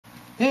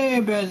Hey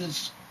everybody,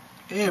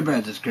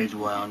 it's Crazy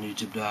Wild on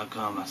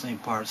YouTube.com. I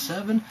think part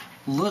 7,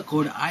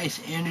 Liquid Ice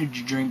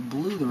Energy Drink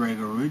Blue, the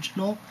regular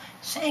original.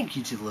 Thank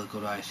you to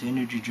Liquid Ice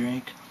Energy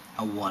Drink.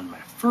 I won my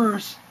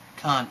first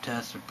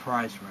contest, a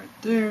prize right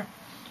there.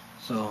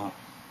 So,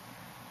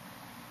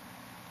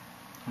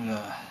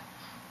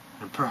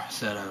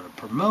 set out a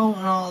promote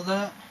and all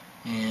that,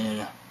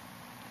 and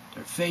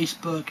their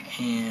Facebook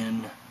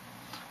and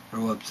their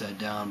website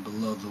down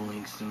below, the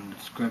links in the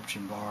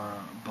description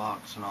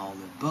box and all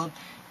the above.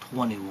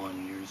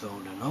 21 years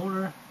old and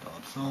older,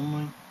 adults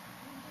only.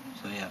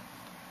 So yeah,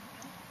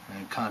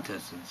 and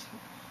contest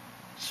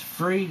is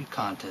free.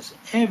 Contest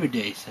every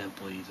day,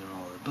 simple, easy, and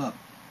all the above.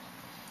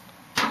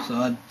 So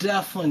I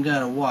definitely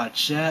gotta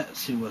watch that,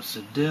 see what's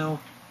the deal.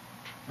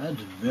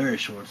 That's very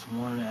short. It's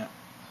 1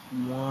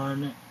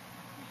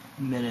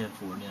 minute and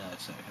 49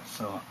 seconds.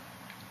 So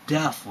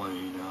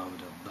definitely,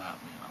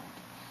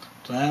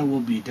 so that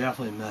will be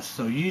definitely a mess.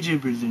 So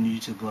YouTubers and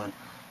YouTube One,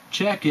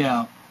 check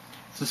out,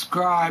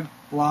 subscribe,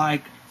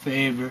 like,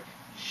 favorite,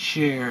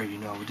 share.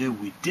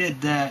 We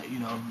did that.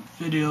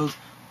 Videos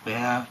we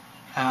have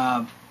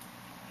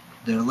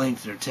their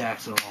links, their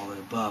tags, and all the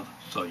above.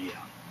 So yeah,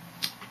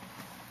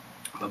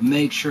 but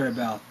make sure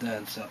about that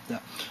and stuff.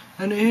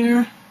 And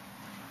here,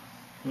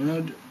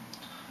 got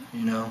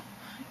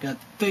the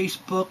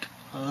Facebook,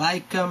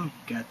 like them,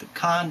 got the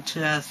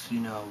contest,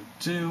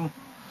 do.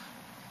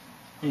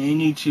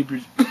 And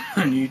YouTubers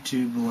on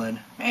YouTube Land,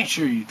 make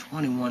sure you're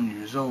 21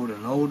 years old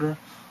and older,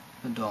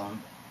 adult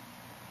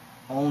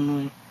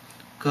only,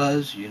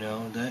 because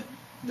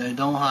they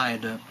don't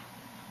hide it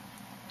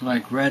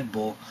like Red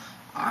Bull.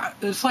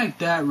 It's like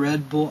that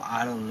Red Bull.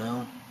 I don't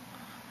know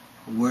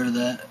where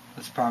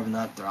that's probably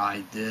not their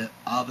idea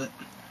of it,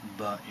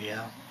 but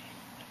yeah.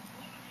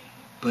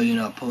 But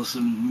post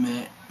some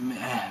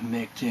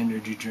mixed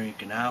energy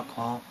drink and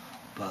alcohol,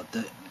 but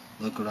the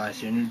Liquid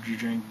Ice Energy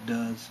Drink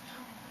does.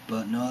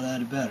 But know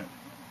that about it.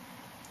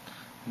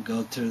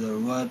 Go to their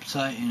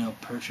website,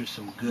 purchase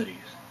some goodies.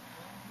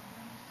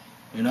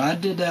 I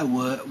did that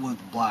with the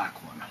black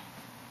one.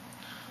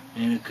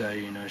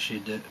 Anika, she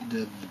did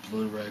the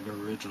blue regular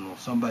original.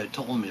 Somebody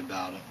told me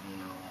about it,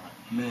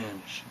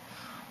 man.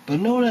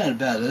 But know that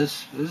about it.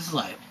 This is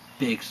like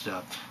big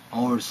stuff. My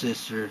older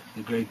sister,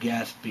 the Great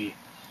Gatsby,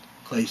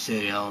 Clay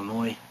City,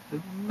 Illinois.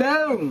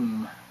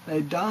 Boom!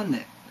 They done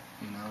it.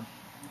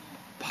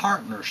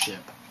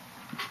 Partnership.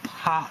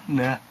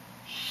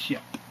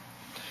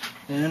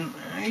 And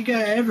you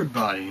got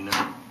everybody,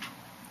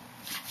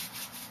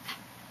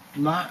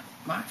 My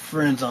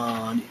friends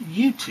on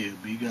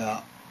YouTube, you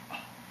got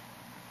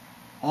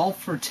All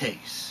for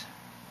Taste.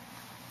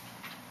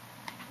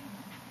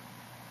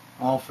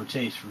 All for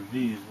Taste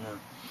reviews.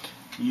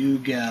 You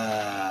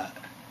got,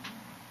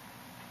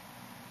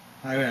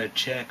 I gotta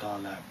check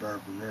on that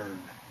Bourbon Nerd.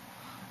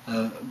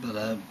 But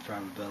that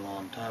probably been a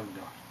long time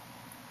ago.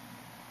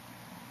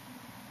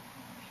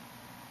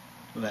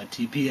 We got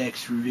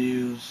TPX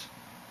reviews.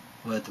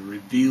 We got the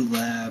Review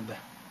Lab.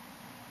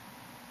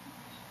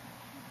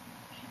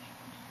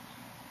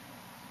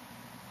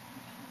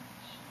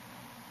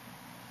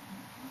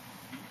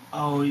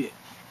 Oh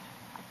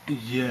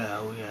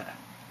yeah, we got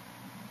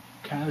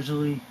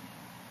Casually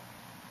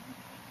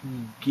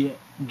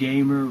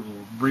Gamer or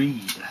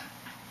Read.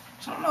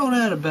 So I know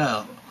that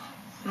about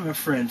one of my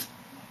friends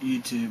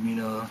YouTube.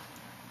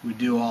 We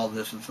do all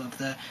this and stuff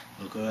that.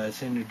 Look at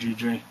that energy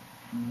drink.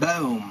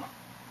 Boom.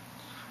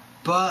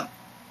 But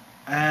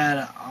I had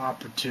an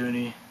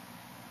opportunity,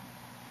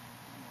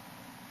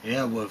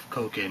 with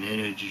cocaine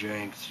energy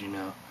drinks,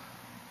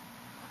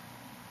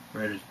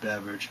 Reddit's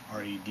beverage,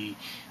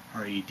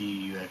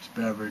 REDUX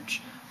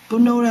beverage.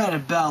 But know that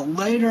about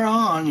later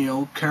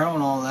on, Carol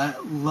and all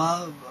that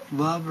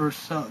love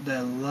herself,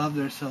 that love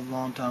themselves a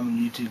long time in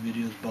YouTube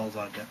videos, balls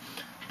like that.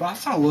 But I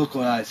saw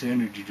Liquid Ice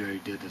Energy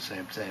Drink did the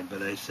same thing, but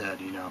they said,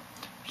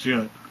 she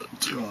got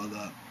do all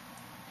that.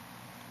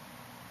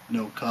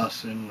 No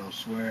cussing, no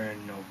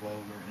swearing, no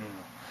vulgar,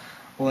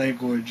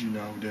 language,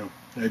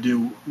 they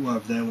do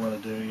whatever they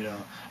want to do,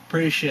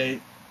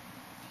 appreciate,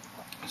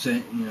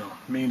 say,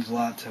 means a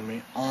lot to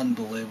me,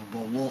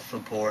 unbelievable, we'll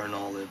support and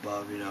all the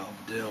above,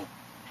 do.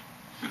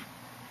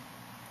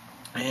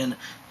 And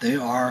they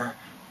are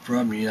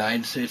from the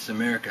United States of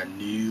America,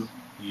 New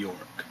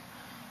York.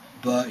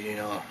 But,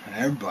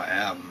 everybody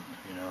have them,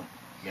 you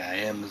got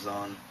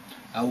Amazon,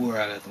 I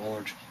got the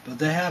orange, but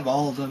they have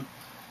all of them,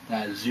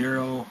 that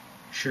zero,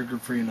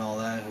 sugar-free and all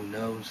that, who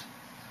knows?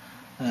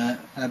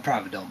 That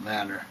probably don't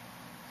matter.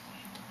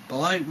 But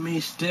like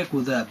me, stick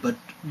with that. But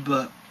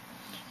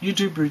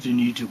YouTubers and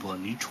YouTube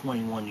One, you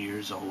 21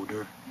 years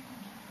older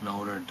and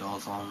older,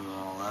 adults on and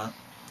all that.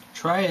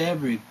 Try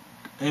every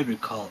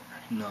color,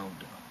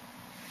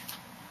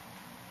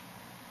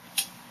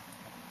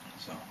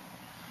 So,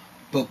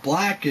 but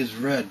black is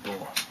Red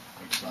Bull.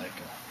 It's like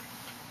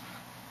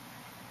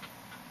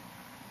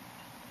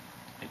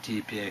a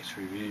TPX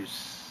reviews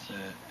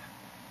set.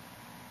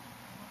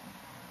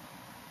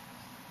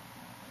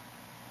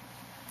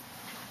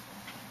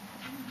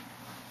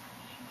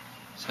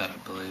 I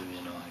believe,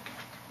 like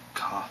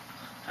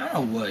I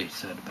don't know what he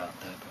said about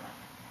that,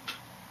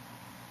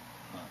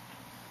 but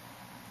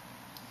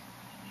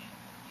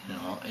you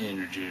know,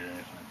 energy or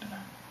anything like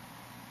that.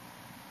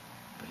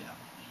 But yeah.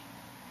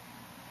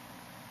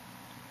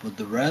 But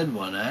the red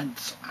one, I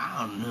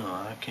don't know,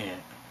 I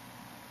can't.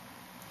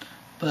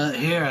 But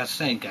here I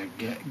think I'm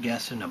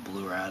guessing a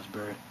blue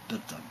raspberry.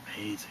 That's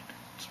amazing.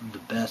 It's the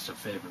best of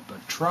favorite.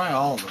 But try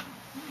all of them.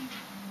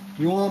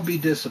 You won't be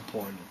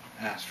disappointed,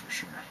 that's for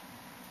sure.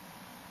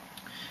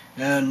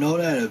 And know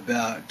that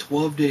about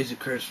 12 Days of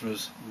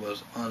Christmas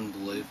was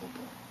unbelievable.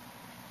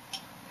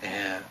 It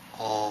had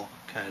all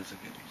kinds of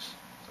goodies.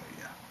 So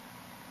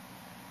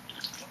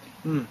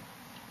yeah.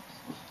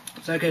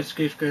 Second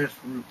Escape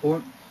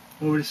report.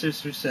 Older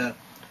sister said,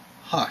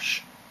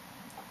 Hush.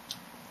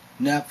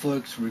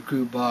 Netflix,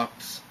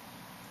 Recruitbox,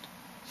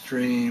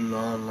 stream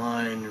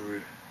online,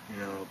 you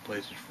know,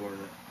 places for it.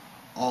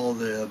 All of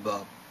the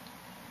above.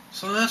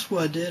 So that's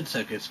what I did.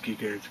 Second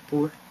Escape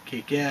report.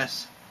 Kick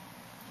ass.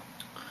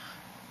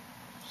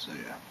 So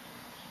yeah.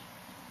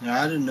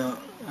 Now I didn't know.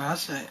 I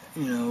say,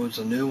 you know, it's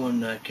a new one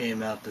that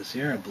came out this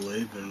year, I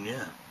believe, and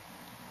yeah.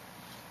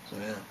 So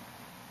yeah.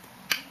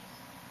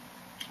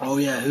 Oh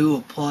yeah,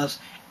 Hulu Plus.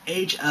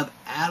 Age of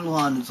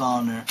Adeline is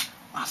on there.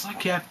 I was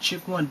like, yeah,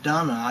 Chick One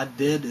Donna. I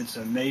did. It's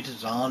amazing.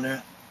 It's on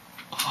there.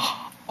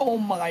 Oh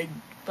my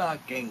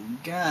fucking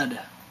god.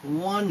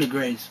 One of the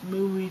greatest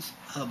movies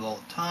of all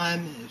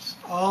time. It's,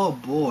 oh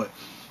boy.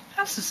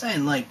 That's the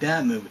same like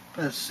that movie.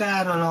 But it's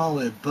sad on all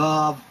the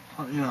above,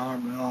 you know,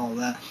 and all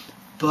that.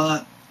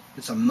 But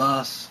it's a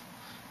must.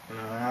 You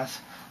know,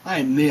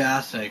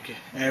 I think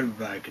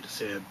everybody could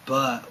say it.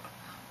 But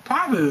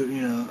probably,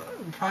 you know,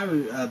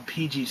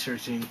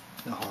 PG-13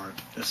 the heart.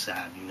 That's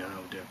sad, you know,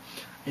 do.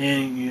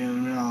 And, you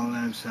know, all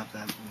that stuff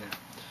that, you know.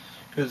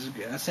 Because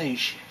I think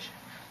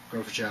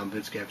Girl for Child,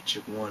 Boots Gap,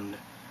 Chick One,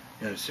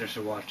 you know,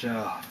 seriously watch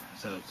out.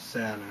 So it's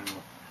sad, you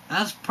know.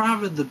 That's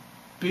probably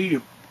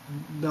the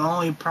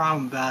only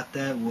problem about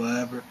that,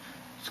 whatever.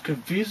 It's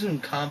confusing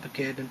and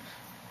complicated.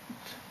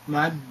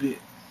 Might be,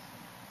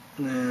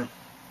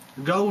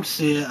 go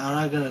see it. I'm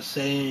not gonna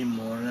say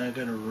anymore. I'm not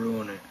gonna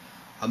ruin it.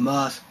 I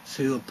must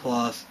see the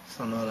plus.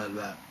 So know that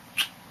about.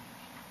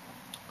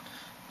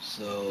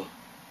 So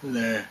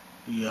there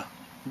you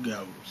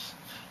goes.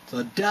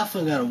 So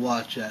definitely gotta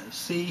watch that.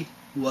 See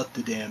what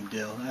the damn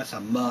deal. That's a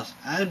must.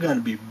 I'm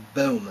gonna be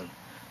booming.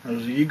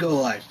 If you go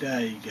like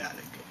that, you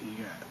gotta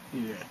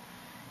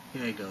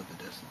go the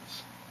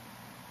distance.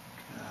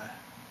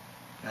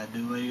 Gotta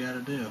do what you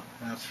gotta do.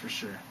 That's for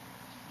sure.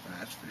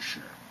 That's for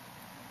sure.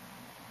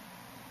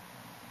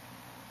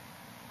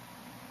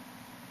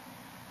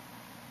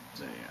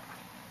 So yeah.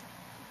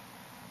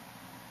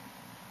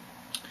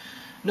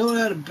 Know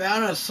that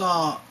about it? I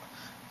saw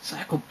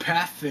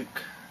Psychopathic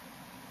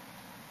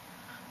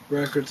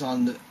Records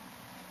on the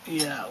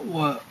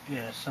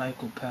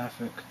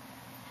Psychopathic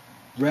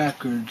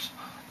Records.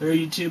 Their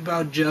YouTube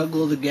about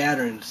Juggle the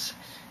Gatherings.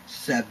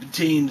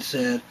 17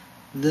 said,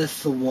 "This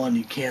is the one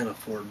you can't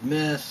afford to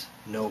miss.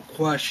 No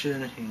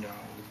question. You know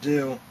what to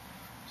do."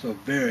 So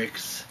very,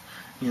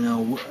 you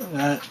know,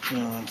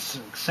 it's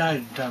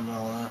exciting time and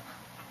all that.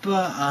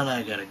 But I'm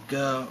not gonna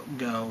go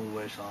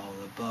with all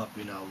the above.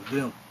 You know what to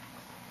do.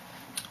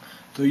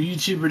 So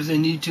YouTubers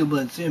and YouTube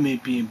and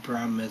CMAP and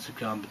Prime Minister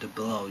comment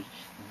below.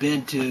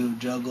 Been to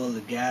Juggle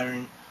the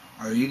Gathering?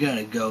 Or you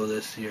gonna go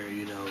this year?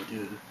 You know,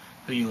 do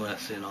who you want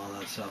to see and all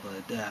that stuff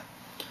like that.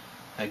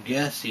 I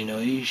guess, you know,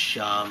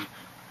 Isham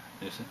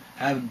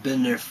haven't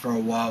been there for a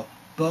while,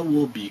 but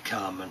we'll be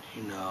coming,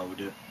 you know, we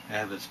do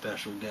have a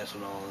special guest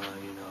and all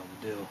that, you know,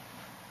 we do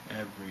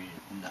every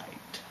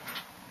night.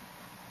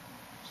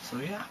 So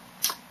yeah,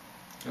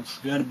 it's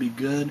gotta be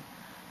good.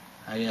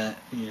 I got,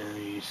 you know,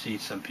 you see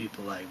some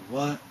people like,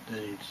 what?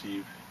 Then you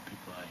see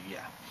people like,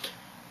 yeah.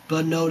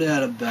 But no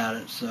doubt about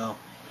it, so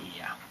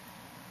yeah.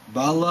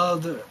 But I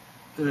love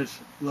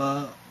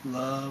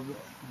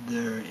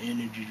their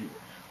energy.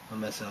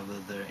 Myself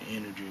of their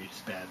energy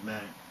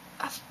spasmatic.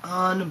 That's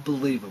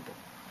unbelievable.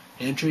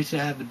 And Tracy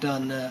haven't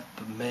done that,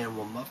 but man,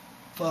 one of my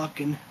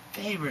fucking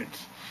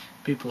favorites.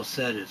 People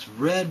said it's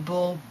Red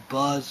Bull,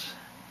 Buzz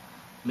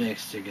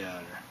mixed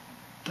together.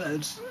 But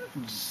it's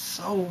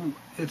so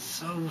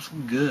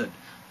good.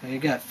 And you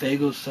got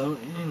Fago, so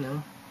you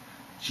know,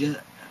 just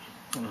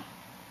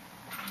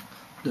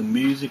the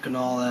music and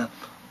all that.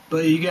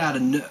 But you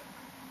gotta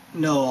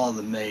know all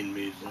the main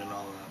music and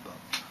all that.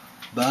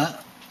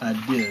 But I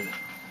do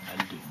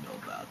know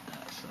about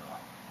that, so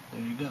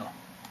there you go.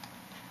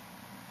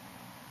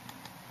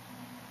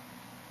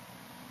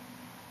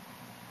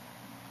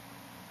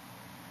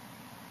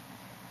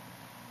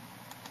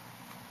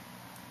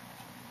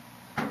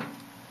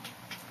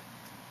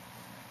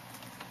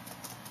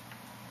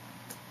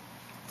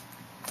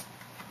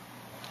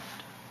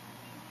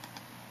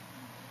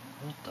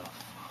 What the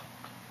fuck?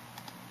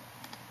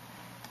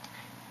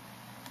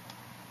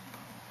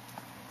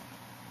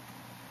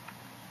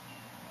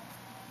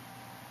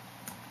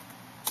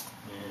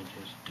 Man,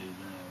 just do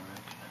that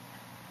right there.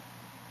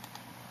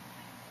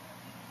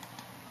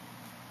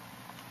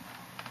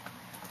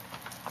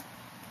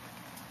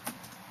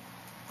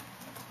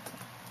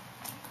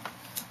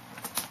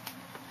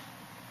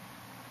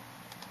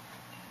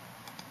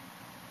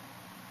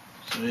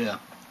 So yeah,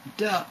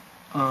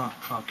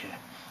 okay.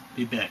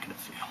 Be back in a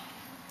few.